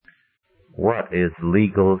What is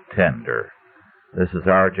legal tender? This is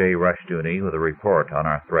R.J. Rushdoony with a report on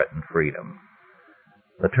our threatened freedom.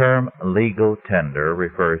 The term legal tender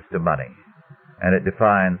refers to money, and it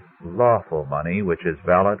defines lawful money which is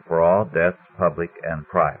valid for all debts, public and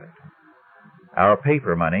private. Our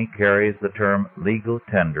paper money carries the term legal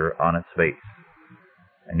tender on its face,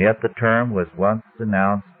 and yet the term was once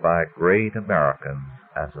denounced by great Americans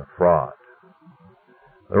as a fraud.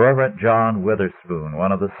 The Reverend John Witherspoon,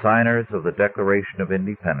 one of the signers of the Declaration of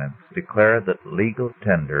Independence, declared that legal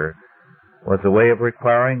tender was a way of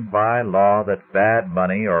requiring by law that bad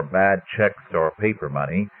money or bad checks or paper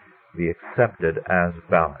money be accepted as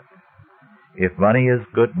valid. If money is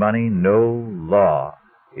good money, no law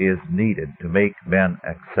is needed to make men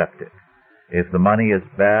accept it. If the money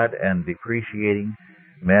is bad and depreciating,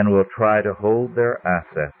 men will try to hold their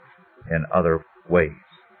assets in other ways.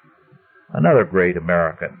 Another great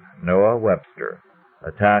American, Noah Webster,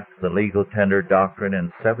 attacked the legal tender doctrine in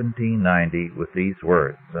 1790 with these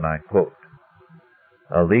words, and I quote,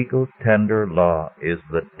 "A legal tender law is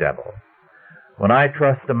the devil. When I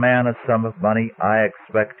trust a man a sum of money, I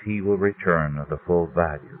expect he will return the full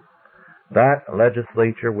value. That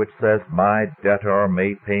legislature which says my debtor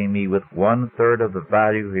may pay me with 1/3 of the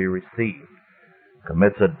value he received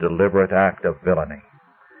commits a deliberate act of villainy,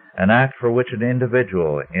 an act for which an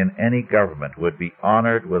individual in any government would be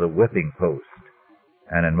honored with a whipping post,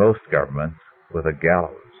 and in most governments with a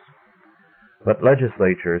gallows. But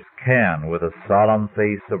legislatures can, with a solemn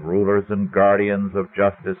face of rulers and guardians of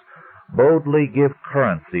justice, boldly give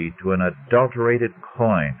currency to an adulterated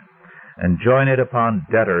coin, and join it upon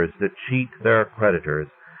debtors that cheat their creditors,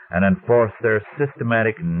 and enforce their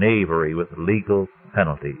systematic knavery with legal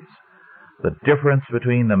penalties. The difference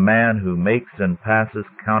between the man who makes and passes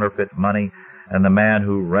counterfeit money and the man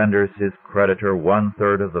who renders his creditor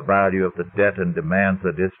 1/3 of the value of the debt and demands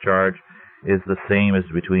a discharge is the same as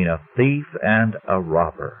between a thief and a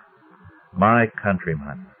robber. My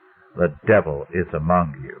countrymen, the devil is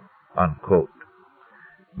among you." Unquote.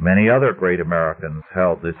 Many other great Americans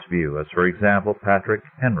held this view, as for example Patrick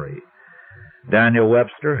Henry. Daniel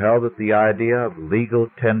Webster held that the idea of legal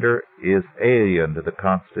tender is alien to the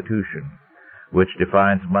Constitution, which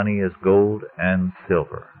defines money as gold and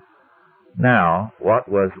silver. Now, what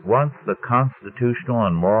was once the constitutional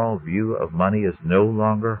and moral view of money is no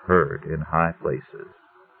longer heard in high places.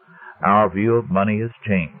 Our view of money has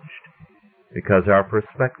changed, because our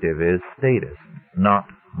perspective is statist, not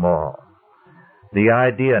moral. The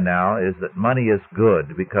idea now is that money is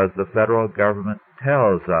good because the federal government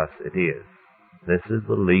tells us it is. This is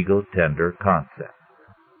the legal tender concept.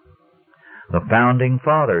 The Founding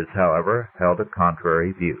Fathers, however, held a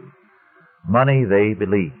contrary view. Money, they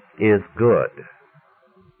believed, is good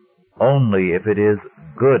only if it is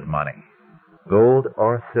good money, gold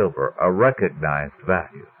or silver, a recognized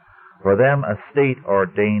value. For them, a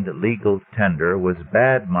state-ordained legal tender was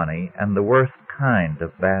bad money and the worst kind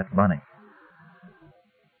of bad money.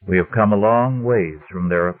 We have come a long ways from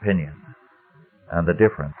their opinion, and the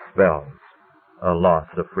difference spells a loss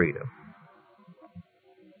of freedom.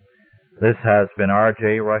 This has been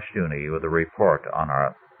R.J. Rushdoony with a report on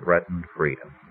our threatened freedom.